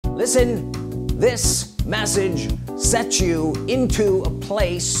Listen, this message sets you into a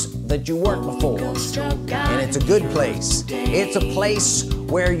place that you weren't before, and it's a good place. It's a place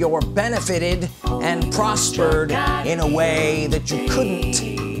where you're benefited and prospered in a way that you couldn't,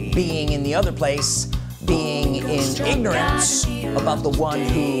 being in the other place, being in ignorance about the one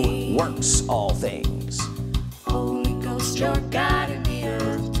who works all things. Holy Ghost, your God in the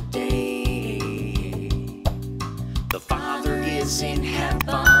earth today. The Father is in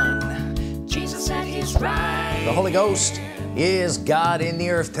heaven, Jesus at his right. The Holy Ghost is God in the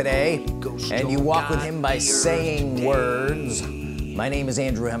earth today, and you walk with him by saying words. My name is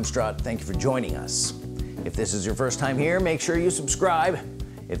A.J.Hemstrought. Thank you for joining us. If this is your first time here, make sure you subscribe.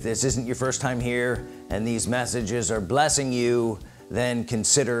 If this isn't your first time here and these messages are blessing you, then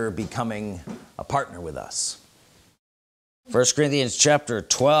consider becoming a partner with us. 1 Corinthians chapter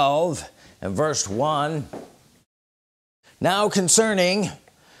 12 and verse 1. Now concerning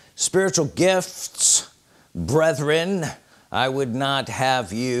spiritual gifts, brethren, I would not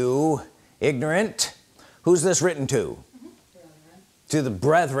have you ignorant. Who's this written to? To the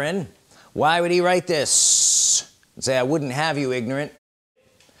brethren. Why would he write this and say I wouldn't have you ignorant?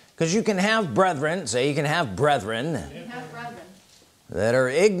 Because you can have brethren, say you can have brethren, that are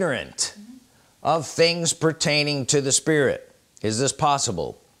ignorant of things pertaining to the Spirit. Is this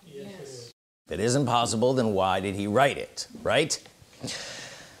possible? Yes. If it isn't possible, then why did he write it, right?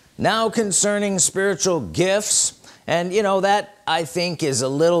 Now concerning spiritual gifts, and you know that I think is a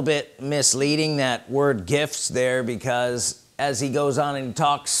little bit misleading, that word gifts there, because as he goes on and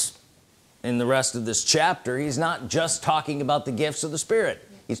talks in the rest of this chapter, he's not just talking about the gifts of the Spirit.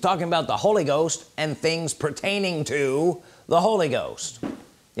 He's talking about the Holy Ghost and things pertaining to the Holy Ghost.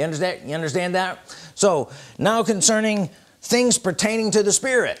 You understand that? So now concerning things pertaining to the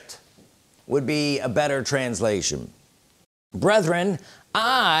Spirit would be a better translation. Brethren,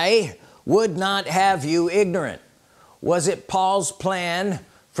 I would not have you ignorant. Was it Paul's plan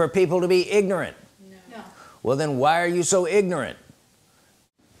for people to be ignorant? No. Well, then why are you so ignorant?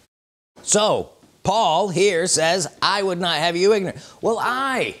 So Paul here says I would not have you ignorant. Well,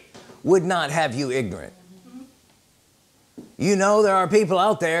 I would not have you ignorant. You know, there are people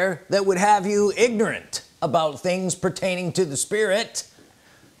out there that would have you ignorant about things pertaining to the Spirit,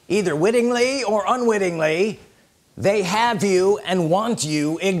 either wittingly or unwittingly. They have you and want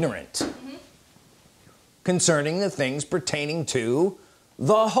you ignorant concerning the things pertaining to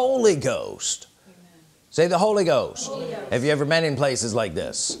the Holy Ghost. Amen. Say the Holy Ghost. Holy Ghost. Have you ever been in places like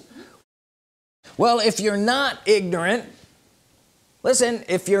this? Well, if you're not ignorant, listen,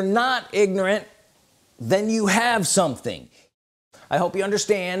 if you're not ignorant, then you have something. I hope you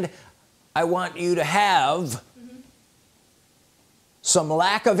understand. I want you to have some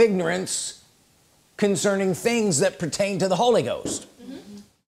lack of ignorance concerning things that pertain to the Holy Ghost,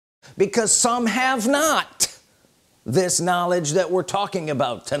 because some have not this knowledge that we're talking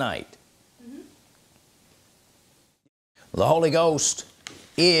about tonight. The Holy Ghost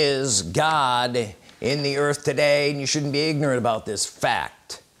is God in the earth today, and you shouldn't be ignorant about this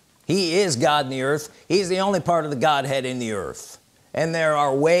fact. He is God in the earth. He's the only part of the Godhead in the earth, and there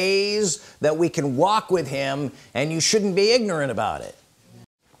are ways that we can walk with him, and you shouldn't be ignorant about it.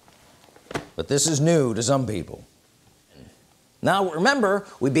 But this is new to some people. Now remember,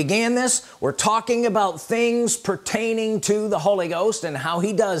 we began this, we're talking about things pertaining to the Holy Ghost and how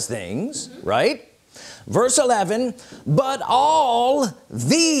he does things, right? Verse 11, but all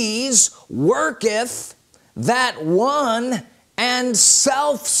these worketh that one and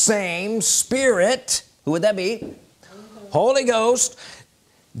self-same Spirit. Who would that be? Holy Ghost,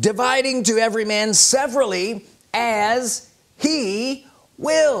 dividing to every man severally as he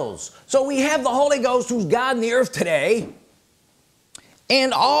wills. So we have the Holy Ghost, who's God in the earth today,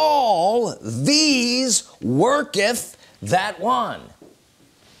 and all these worketh that one.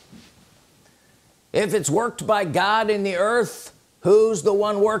 If it's worked by God in the earth, who's the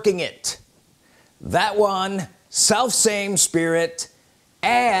one working it? That one, self-same Spirit,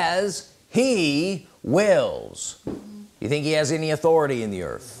 as he wills. You think he has any authority in the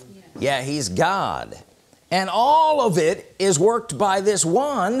earth? Yeah, he's God. And all of it is worked by this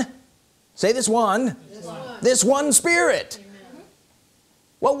one. Say this one. This one Spirit. Amen.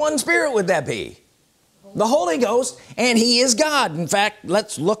 What one Spirit would that be? The Holy Ghost, and he is God. In fact,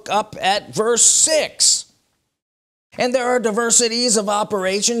 let's look up at verse 6. And there are diversities of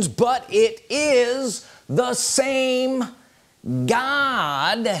operations, but it is the same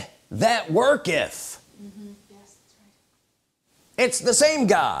God that worketh. Yes, that's right. It's the same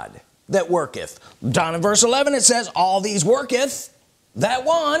God that worketh. Down in verse 11 it says all these worketh that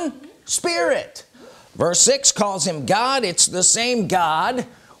one Spirit. Verse 6 calls him God. It's the same God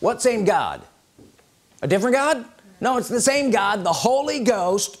What same God? A different God? No, it's the same God, the Holy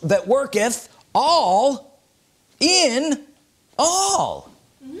Ghost, that worketh all in all.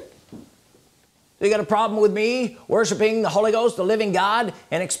 You got a problem with me worshiping the Holy Ghost, the living God,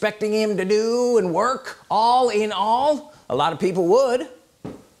 and expecting him to do and work all in all? A lot of people would.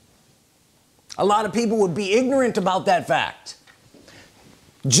 A lot of people would be ignorant about that fact.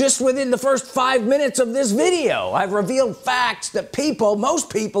 Just within the first 5 minutes of this video, I've revealed facts that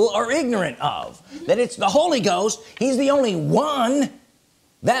most people are ignorant of. That it's the Holy Ghost, he's the only one,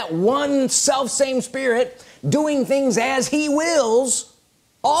 that one self-same Spirit, doing things as he wills,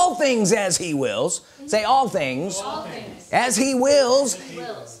 all things as he wills. Say all things, as he wills,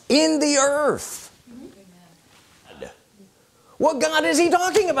 in the earth. What God is he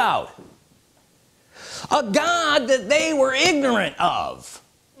talking about? A God that they were ignorant of.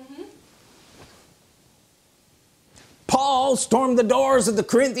 Paul stormed the doors of the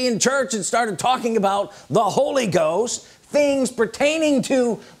Corinthian church and started talking about the Holy Ghost, things pertaining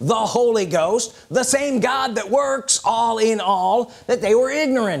to the Holy Ghost, the same God that works all in all, that they were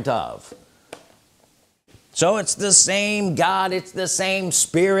ignorant of. So it's the same God, it's the same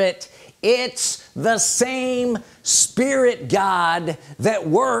Spirit, it's the same Spirit God that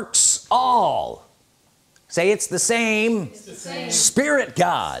works all. Say it's the same Spirit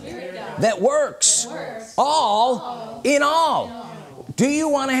God that works all in all. Do you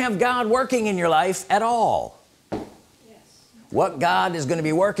want to have God working in your life at all? What God is going to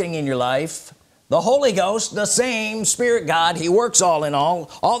be working in your life? The Holy Ghost, the same Spirit God, he works all in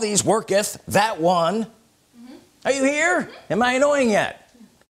all these worketh that one. Are you here? Am I annoying yet?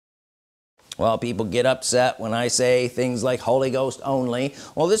 Well, people get upset when I say things like Holy Ghost only.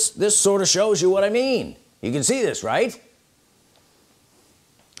 Well, this sort of shows you what I mean. You can see this, right?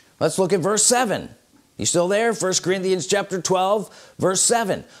 Let's look at verse 7. You still there? 1 Corinthians chapter 12 verse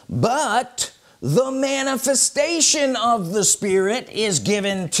 7. But the manifestation of the Spirit is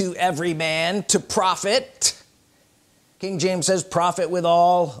given to every man to profit. King James says profit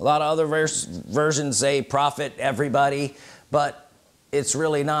withal. A lot of other versions say profit everybody, but it's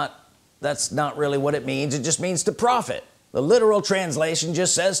really not, that's not really what it means. It just means to profit. The literal translation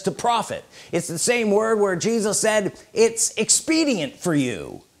just says to profit. It's the same word where Jesus said it's expedient for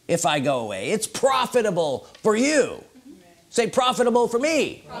you if I go away. It's profitable for you. Say profitable for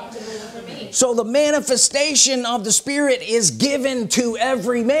me. Profitable for me. So the manifestation of the Spirit is given to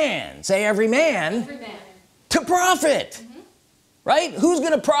every man. Say every man. Every man. To profit. Right? Who's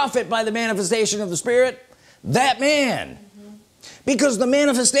going to profit by the manifestation of the Spirit? That man. Because the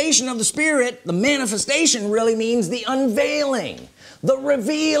manifestation of the Spirit, the manifestation really means the unveiling, the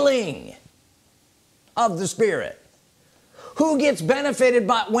revealing of the Spirit. Who gets benefited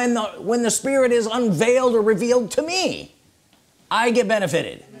by when the Spirit is unveiled or revealed to me? I get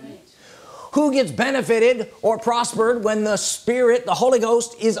benefited. Right. Who gets benefited or prospered when the Spirit, the Holy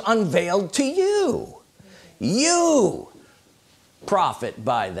Ghost, is unveiled to you? You profit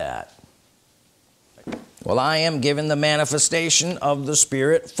by that. Well, I am given the manifestation of the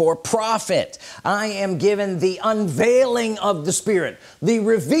Spirit for profit. I am given the unveiling of the Spirit, the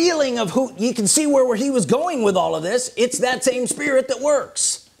revealing of who. You can see where he was going with all of this. It's that same Spirit that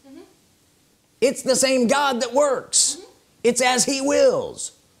works. It's the same God that works. It's as he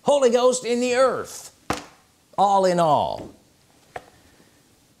wills. Holy Ghost in the earth, all in all.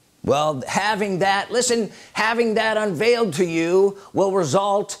 Well, having that, listen, having that unveiled to you will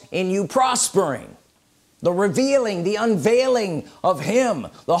result in you prospering. The revealing, the unveiling of him,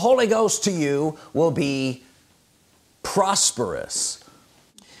 the Holy Ghost to you, will be prosperous.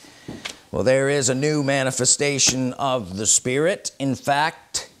 Well, there is a new manifestation of the Spirit. In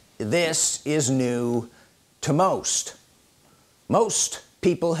fact, this is new to most. Most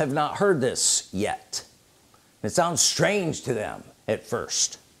people have not heard this yet. It sounds strange to them at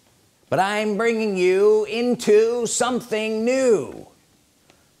first. But I'm bringing you into something new.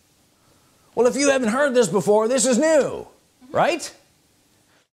 Well, if you haven't heard this before, this is new, right?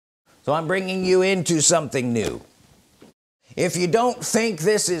 So I'm bringing you into something new. If you don't think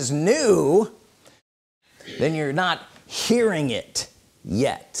this is new, then you're not hearing it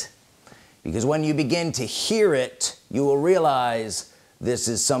yet. Because when you begin to hear it, you will realize this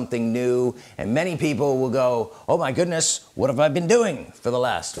is something new, and many people will go, oh my goodness, what have I been doing for the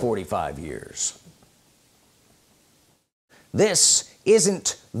last 45 years? This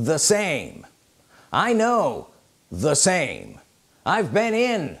isn't the same. I know the same. I've been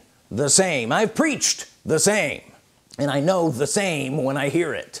in the same. I've preached the same. And I know the same when I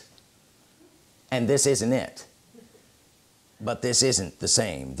hear it. And this isn't it. But this isn't the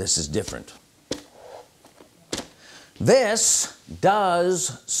same. This is different. This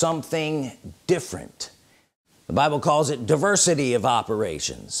does something different. The Bible calls it diversity of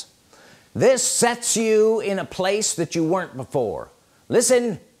operations. This sets you in a place that you weren't before.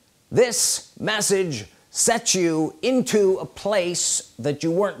 Listen, this message sets you into a place that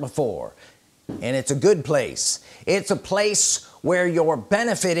you weren't before, and it's a good place. It's a place where you're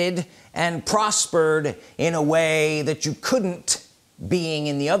benefited and prospered in a way that you couldn't, being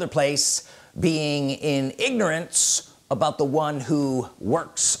in the other place, being in ignorance about the one who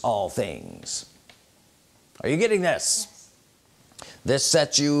works all things. Are you getting this? Yes. This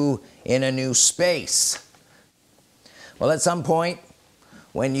sets you in a new space. Well, at some point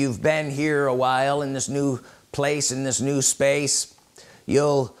when you've been here a while in this new place, in this new space,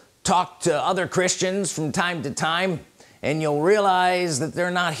 you'll talk to other Christians from time to time, and you'll realize that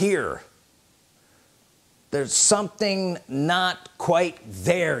they're not here. There's something not quite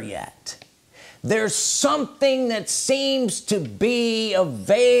there yet. There's something that seems to be a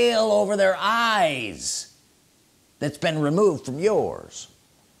veil over their eyes that's been removed from yours.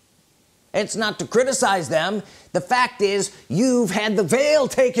 It's not to criticize them. The fact is, you've had the veil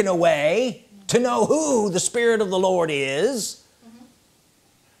taken away to know who the Spirit of the Lord is,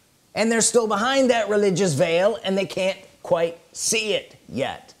 and they're still behind that religious veil, and they can't quite see it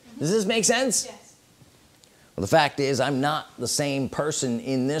yet. Does this make sense? Yes. Well, the fact is, I'm not the same person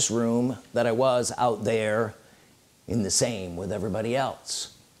in this room that I was out there in the same with everybody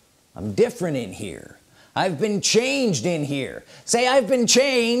else. I'm different in here. I've been changed in here. Say, I've been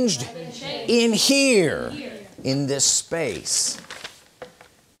changed, in here, in this space.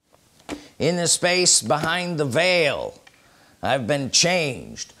 In this space behind the veil, I've been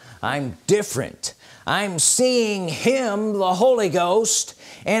changed. I'm different. I'm seeing Him, the Holy Ghost,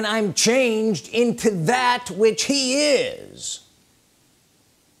 and I'm changed into that which He is.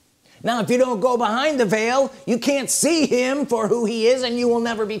 Now, if you don't go behind the veil, you can't see Him for who He is, and you will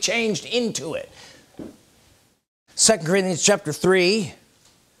never be changed into it. 2 Corinthians chapter 3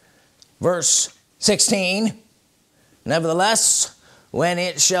 verse 16, nevertheless, when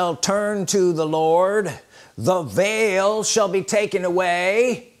it shall turn to the Lord, the veil shall be taken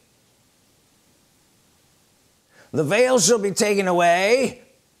away. The veil shall be taken away.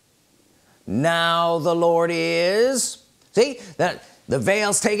 Now the Lord is, see that the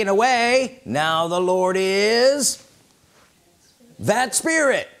veil's taken away. Now the Lord is that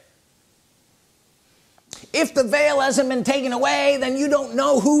Spirit. If the veil hasn't been taken away, then you don't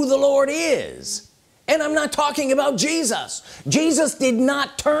know who the Lord is. And I'm not talking about Jesus. Jesus did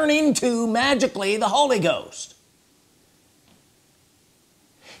not turn into magically the Holy Ghost.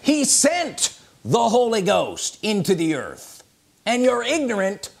 He sent the Holy Ghost into the earth, and you're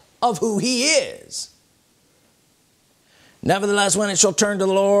ignorant of who He is. Nevertheless, when it shall turn to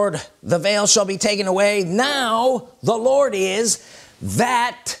the Lord, the veil shall be taken away. Now the Lord is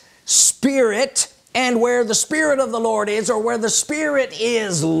that Spirit. And where the Spirit of the Lord is, or where the Spirit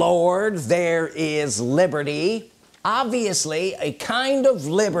is Lord, there is liberty. Obviously, a kind of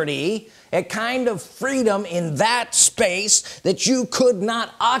liberty, a kind of freedom in that space that you could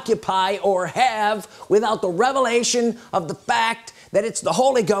not occupy or have without the revelation of the fact that it's the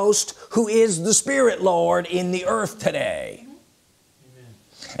Holy Ghost who is the Spirit Lord in the earth today. Amen.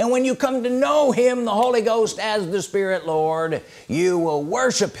 And when you come to know Him, the Holy Ghost, as the Spirit Lord, you will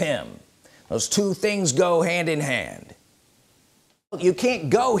worship Him. Those two things go hand in hand. You can't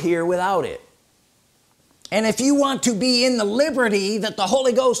go here without it. And if you want to be in the liberty that the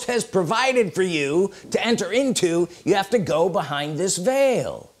Holy Ghost has provided for you to enter into, you have to go behind this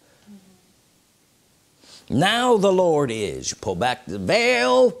veil. Now the Lord is, you pull back the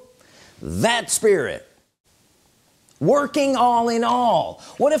veil, that Spirit working all in all.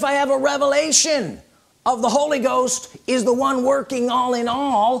 What if I have a revelation of the Holy Ghost is the one working all in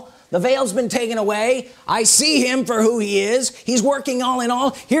all? The veil's been taken away. I see Him for who He is. He's working all in all.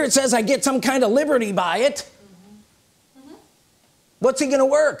 Here it says I get some kind of liberty by it. What's He gonna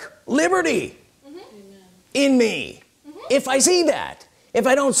work? Liberty in me. If I see that. If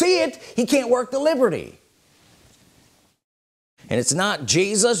I don't see it, He can't work the liberty. And it's not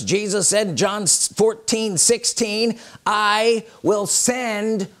Jesus. Jesus said in John 14:16, I will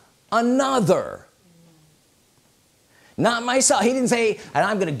send another. Not myself. He didn't say, and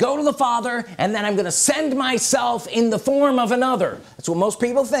I'm gonna go to the Father and then I'm gonna send myself in the form of another. That's what most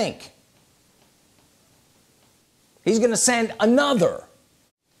people think. He's gonna send another.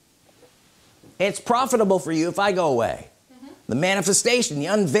 It's profitable for you if I go away. The manifestation, the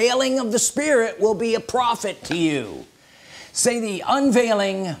unveiling of the Spirit will be a profit to you. Say the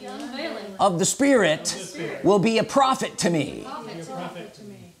unveiling of the Spirit will be a profit to me.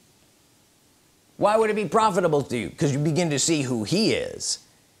 Why would it be profitable to you? Because you begin to see who he is.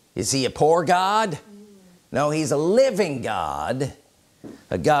 Is he a poor God? No, he's a living God,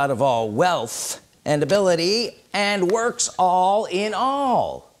 a God of all wealth and ability, and works all in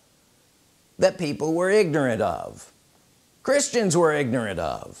all that people were ignorant of, Christians were ignorant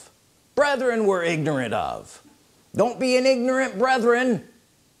of, brethren were ignorant of. Don't be an ignorant brethren.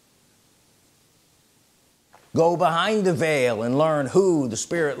 Go behind the veil and learn who the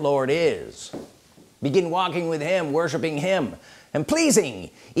Spirit Lord is. Begin walking with him, worshiping him, and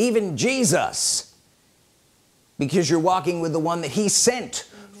pleasing even Jesus, because you're walking with the one that he sent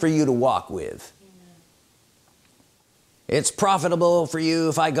for you to walk with. It's profitable for you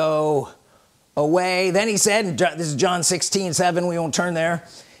if I go away. Then he said, this is John 16:7, we won't turn there,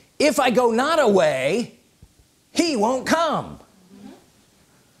 if I go not away, he won't come.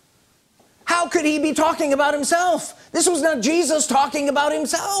 How could he be talking about himself? This was not Jesus talking about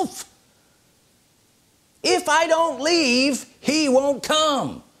himself. If I don't leave, he won't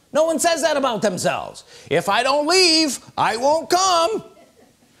come. No one says that about themselves. If I don't leave, I won't come.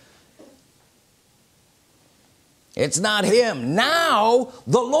 It's not him. Now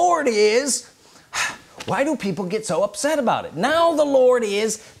the Lord is. Why do people get so upset about it? Now the Lord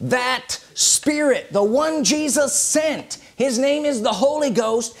is that Spirit, the one Jesus sent. His name is the Holy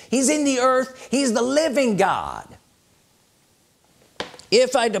Ghost. He's in the earth. He's the living God.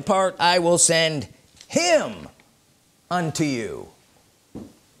 If I depart, I will send him unto you.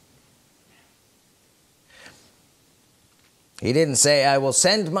 He didn't say I will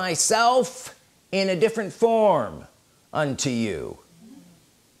send myself in a different form unto you.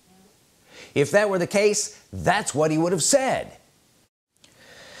 If that were the case, that's what he would have said.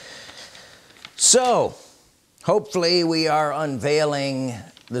 So hopefully we are unveiling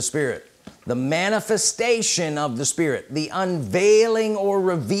the Spirit, the manifestation of the Spirit, the unveiling or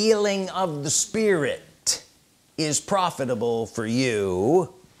revealing of the Spirit is profitable for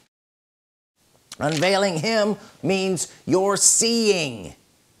you. Unveiling him means you're seeing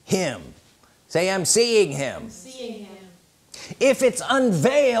him. Say, I'm seeing him. I'm seeing him. If it's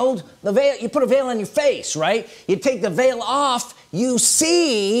unveiled, the veil, you put a veil on your face, right? You take the veil off, you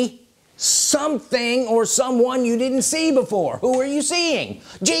see something or someone you didn't see before. Who are you seeing?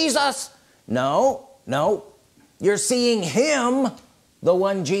 Jesus. No, you're seeing him, the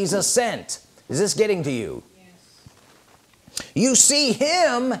one Jesus sent. Is this getting to you? Yes. You see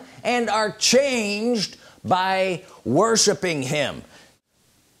him and are changed by worshiping him.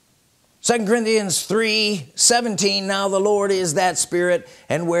 2 Corinthians 3:17, now the Lord is that Spirit,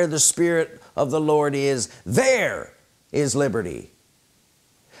 and where the Spirit of the Lord is, there is liberty.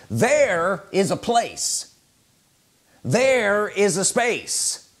 There is a place. There is a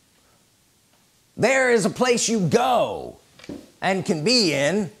space. There is a place you go and can be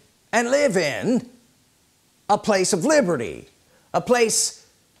in and live in, a place of liberty, a place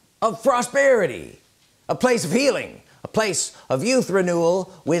of prosperity, a place of healing, a place of youth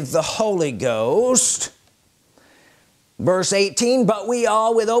renewal with the Holy Ghost. Verse 18, but we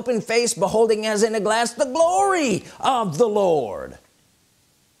all with open face beholding as in a glass the glory of the Lord.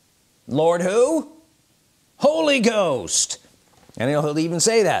 Lord who? Holy Ghost. And he'll even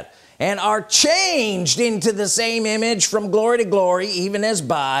say that. And are changed into the same image from glory to glory, even as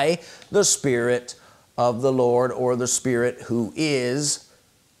by the Spirit of the Lord, or the Spirit who is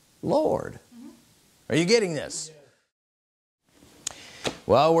Lord. Are you getting this?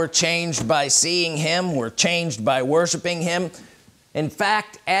 Well, we're changed by seeing him. We're changed by worshiping him. In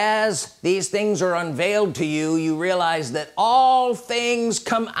fact, as these things are unveiled to you, you realize that all things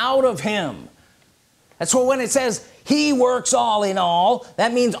come out of him. That's what when it says he works all in all,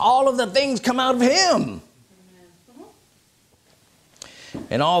 that means all of the things come out of him.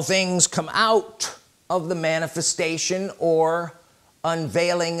 And all things come out of the manifestation or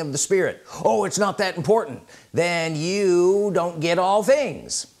unveiling of the Spirit. Oh, it's not that important. Then you don't get all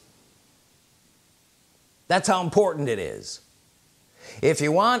things. That's how important it is. If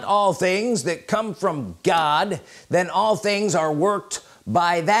you want all things that come from God, then all things are worked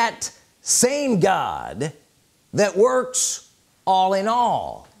by that same God that works all in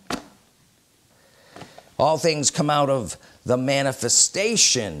all. All things come out of the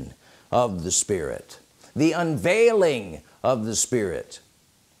manifestation of the Spirit, the unveiling of the Spirit.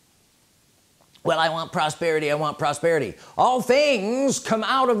 Well, I want prosperity, I want prosperity. All things come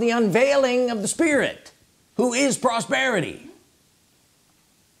out of the unveiling of the Spirit, who is prosperity.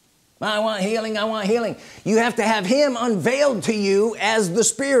 I want healing, I want healing. You have to have him unveiled to you as the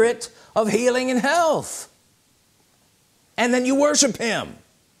Spirit of healing and health. And then you worship him.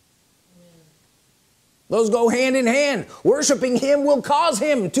 Those go hand in hand. Worshiping him will cause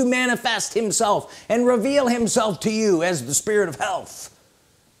him to manifest himself and reveal himself to you as the spirit of health,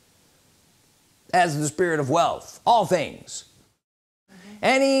 as the spirit of wealth, all things.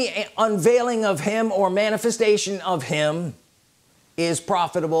 Any unveiling of him or manifestation of him is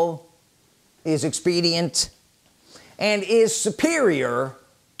profitable, is expedient, and is superior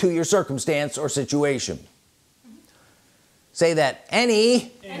to your circumstance or situation. Say that.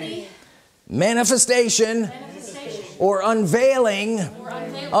 Any manifestation or unveiling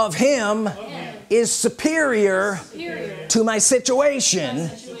of him is superior to my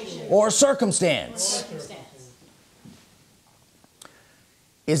situation or circumstance.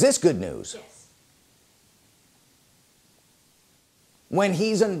 Is this good news? When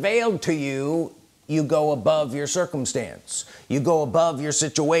he's unveiled to you, you go above your circumstance, you go above your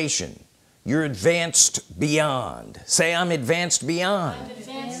situation, you're advanced beyond. Say, I'm advanced beyond. I'm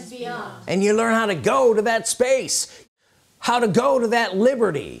advanced beyond. And you learn how to go to that space, how to go to that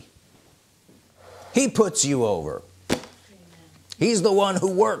liberty. He puts you over. Amen. He's the one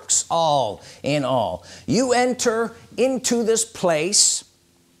who works all in all. You enter into this place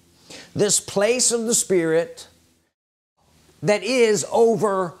of the Spirit that is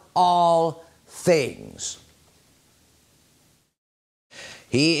over all things.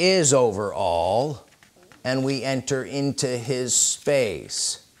 He is over all, and we enter into his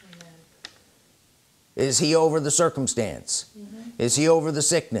space. Amen. Is he over the circumstance? Is he over the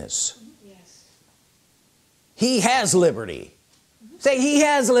sickness? Yes. He has liberty. Say, he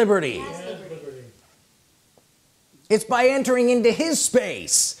has liberty. He has liberty. It's by entering into his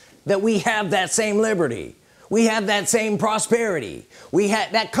space that we have that same liberty. We have that same prosperity.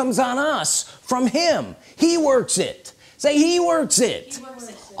 That comes on us from him. He works it. Say, he works it. He works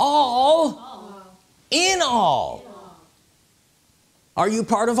it. All. In all. Are you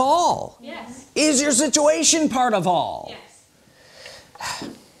part of all? Yes. Is your situation part of all? Yes.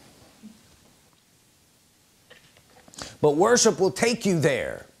 But worship will take you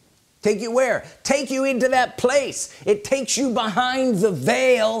there. Take you where? Take you into that place. It takes you behind the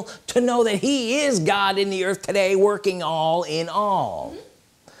veil to know that he is God in the earth today, working all in all.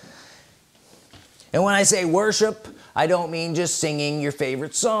 And when I say worship, I don't mean just singing your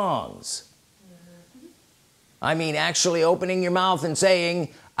favorite songs. I mean actually opening your mouth and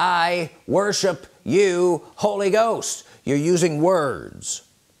saying, I worship you, Holy Ghost. You're using words.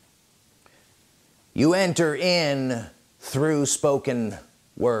 You enter in through spoken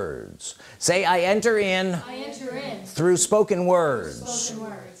words. Say, I enter in through spoken words.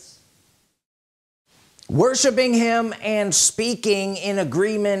 Worshiping him and speaking in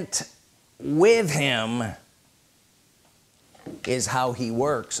agreement with him is how he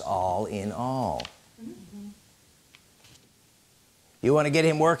works all in all. You want to get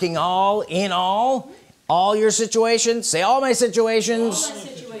him working all in all your situations? Say, all my situations,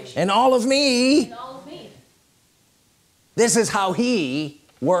 and all of me. This is how he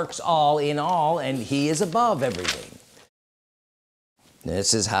works all in all, and he is above everything.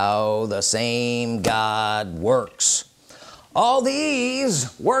 This is how the same God works. All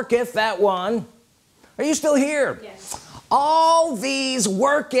these worketh that one. Are you still here? Yes. All these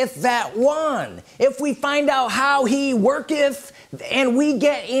worketh that one. If we find out how he worketh and we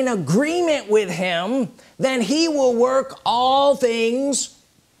get in agreement with him, then he will work all things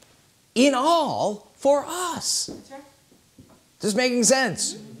in all for us. That's right. Is this making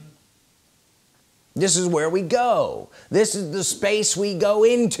sense? This is where we go. This is the space we go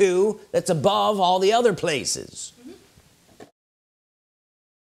into that's above all the other places.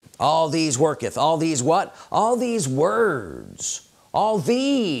 All these worketh, all these what? All these words, all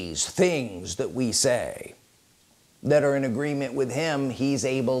these things that we say that are in agreement with him, he's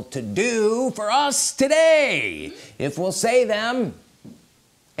able to do for us today if we'll say them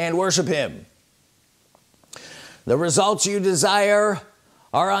and worship him. The results you desire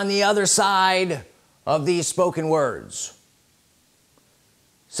are on the other side of these spoken words.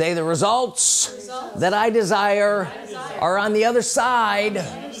 Say, the results that I desire are on the other side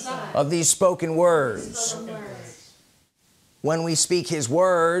of these spoken words. When we speak his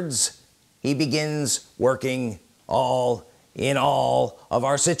words, he begins working all in all of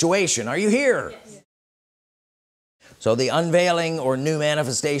our situation. Are you here? Yes. So the unveiling or new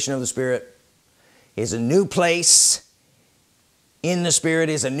manifestation of the Spirit is a new place in the Spirit,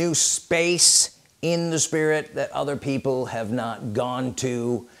 is a new space in the Spirit that other people have not gone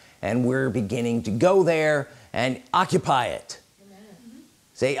to, and we're beginning to go there and occupy it. Amen.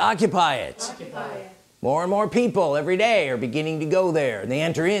 Say, occupy it. Occupy it. More and more people every day are beginning to go there, and they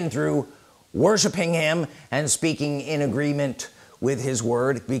enter in through worshiping him and speaking in agreement with his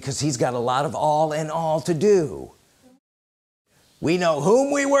word, because he's got a lot of all and all to do. We know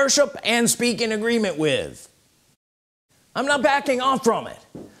whom we worship and speak in agreement with. I'm not backing off from it.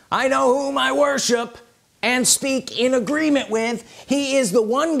 I know whom I worship and speak in agreement with. He is the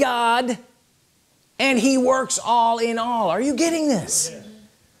one God, and he works all in all. Are you getting this?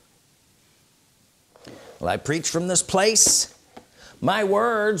 Well, I preach from this place. My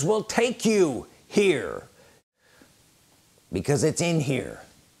words will take you here, because it's in here.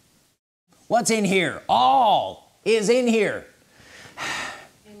 What's in here? All is in here.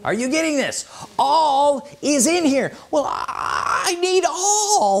 Are you getting this? All is in here. Well, I need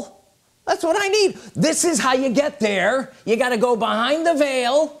all. That's what I need. This is how you get there. You got to go behind the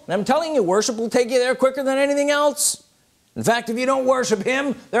veil. And I'm telling you, worship will take you there quicker than anything else. In fact, if you don't worship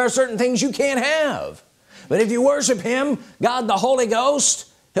him, there are certain things you can't have. But if you worship him, God the Holy Ghost,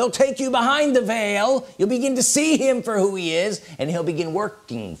 he'll take you behind the veil. You'll begin to see him for who he is, and he'll begin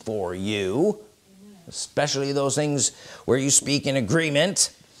working for you. Especially those things where you speak in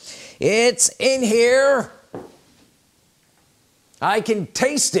agreement. It's in here. I can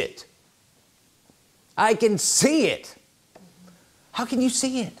taste it. I can see it. How can you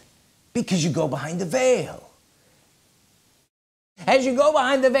see it? Because you go behind the veil. As you go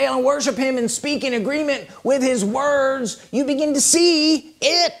behind the veil and worship him and speak in agreement with his words, you begin to see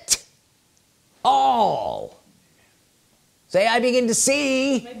it all. Say, I begin to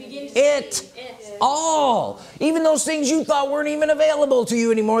see it all. Even those things you thought weren't even available to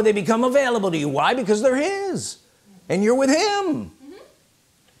you anymore, they become available to you. Why? Because they're his, and you're with him.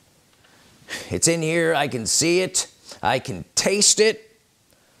 It's in here. I can see it. I can taste it.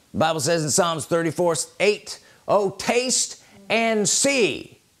 The Bible says in Psalms 34:8, oh, taste and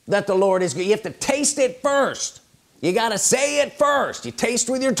see that the Lord is good. You have to taste it first. You got to say it first. You taste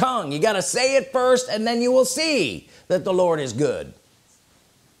with your tongue. You got to say it first, and then you will see that the Lord is good.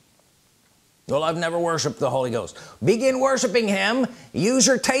 Well, I've never worshiped the Holy Ghost. Begin worshiping him. Use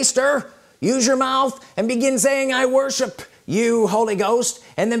your taster, use your mouth, and begin saying, I worship you, Holy Ghost,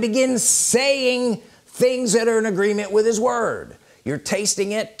 and then begin saying things that are in agreement with his word. You're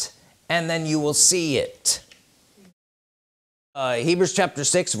tasting it, and then you will see it. Hebrews chapter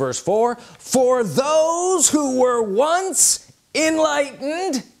 6 verse 4, for those who were once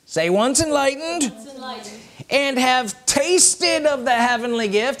enlightened, say once enlightened, and have tasted of the heavenly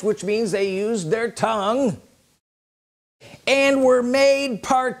gift, which means they used their tongue, and were made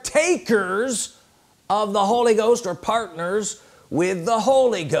partakers of the Holy Ghost, or partners with the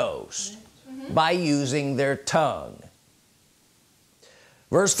Holy Ghost, by using their tongue.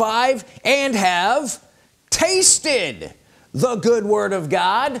 Verse 5, and have tasted the good word of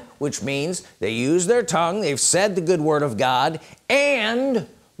God, which means they use their tongue, they've said the good word of God, and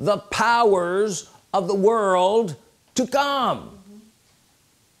the powers of the world to come.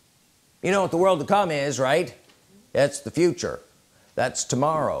 You know what the world to come is, right? That's the future. That's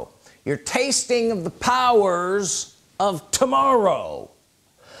tomorrow. You're tasting of the powers of tomorrow.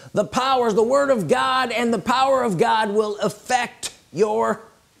 The powers, the word of God and the power of God will affect your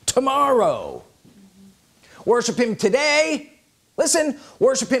tomorrow. Worship him today. Listen,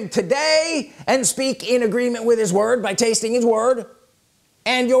 worship him today and speak in agreement with his word by tasting his word,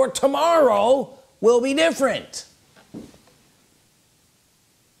 and your tomorrow will be different.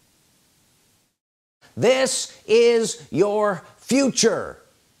 This is your future.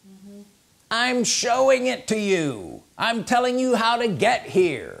 I'm showing it to you. I'm telling you how to get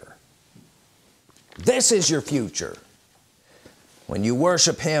here. This is your future. When you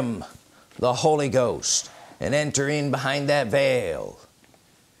worship him, the Holy Ghost, and enter in behind that veil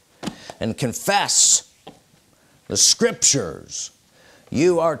and confess the scriptures,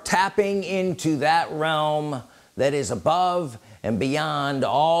 you are tapping into that realm that is above and beyond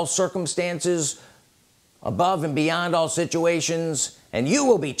all circumstances, above and beyond all situations, and you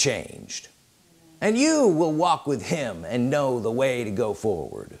will be changed, and you will walk with him and know the way to go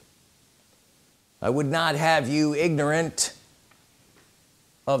forward. I would not have you ignorant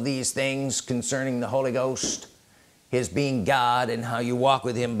of these things concerning the Holy Ghost, his being God, and how you walk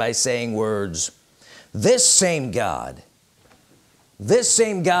with him by saying words. This same God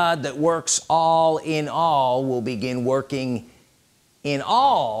that works all in all will begin working in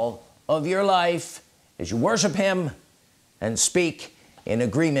all of your life as you worship him and speak in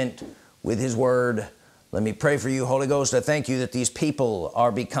agreement with his word. Let me pray for you, Holy Ghost. I thank you that these people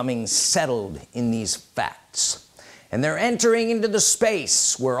are becoming settled in these facts, and they're entering into the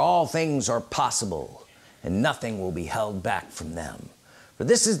space where all things are possible and nothing will be held back from them. For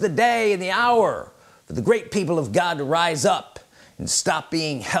this is the day and the hour for the great people of God to rise up and stop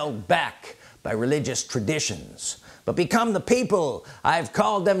being held back by religious traditions, but become the people I've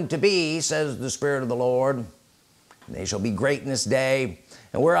called them to be, says the Spirit of the Lord. And they shall be great in this day,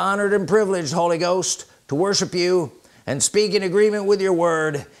 and we're honored and privileged, Holy Ghost, to worship you and speak in agreement with your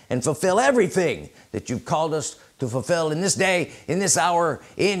word and fulfill everything that you've called us to fulfill in this day, in this hour,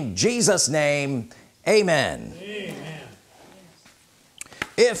 in Jesus' name, amen. Amen.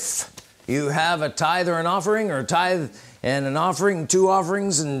 If you have a tithe or an offering, or a tithe and an offering, 2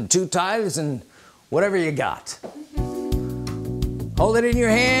 offerings and 2 tithes, and whatever you got, hold it in your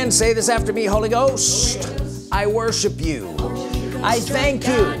hand. Say this after me. Holy Ghost, I worship you. I thank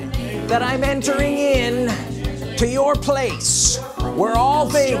you that I'm entering in to your place where all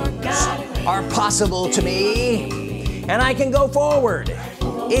things are possible to me, and I can go forward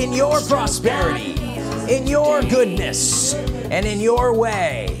in your prosperity, in your goodness, and in your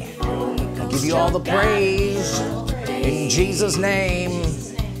way. I give you all the praise in Jesus' name,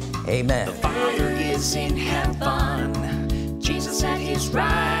 amen. The Father is in heaven, Jesus at his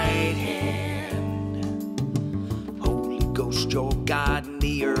right hand. Holy Ghost, your God in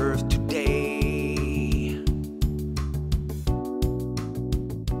the earth today.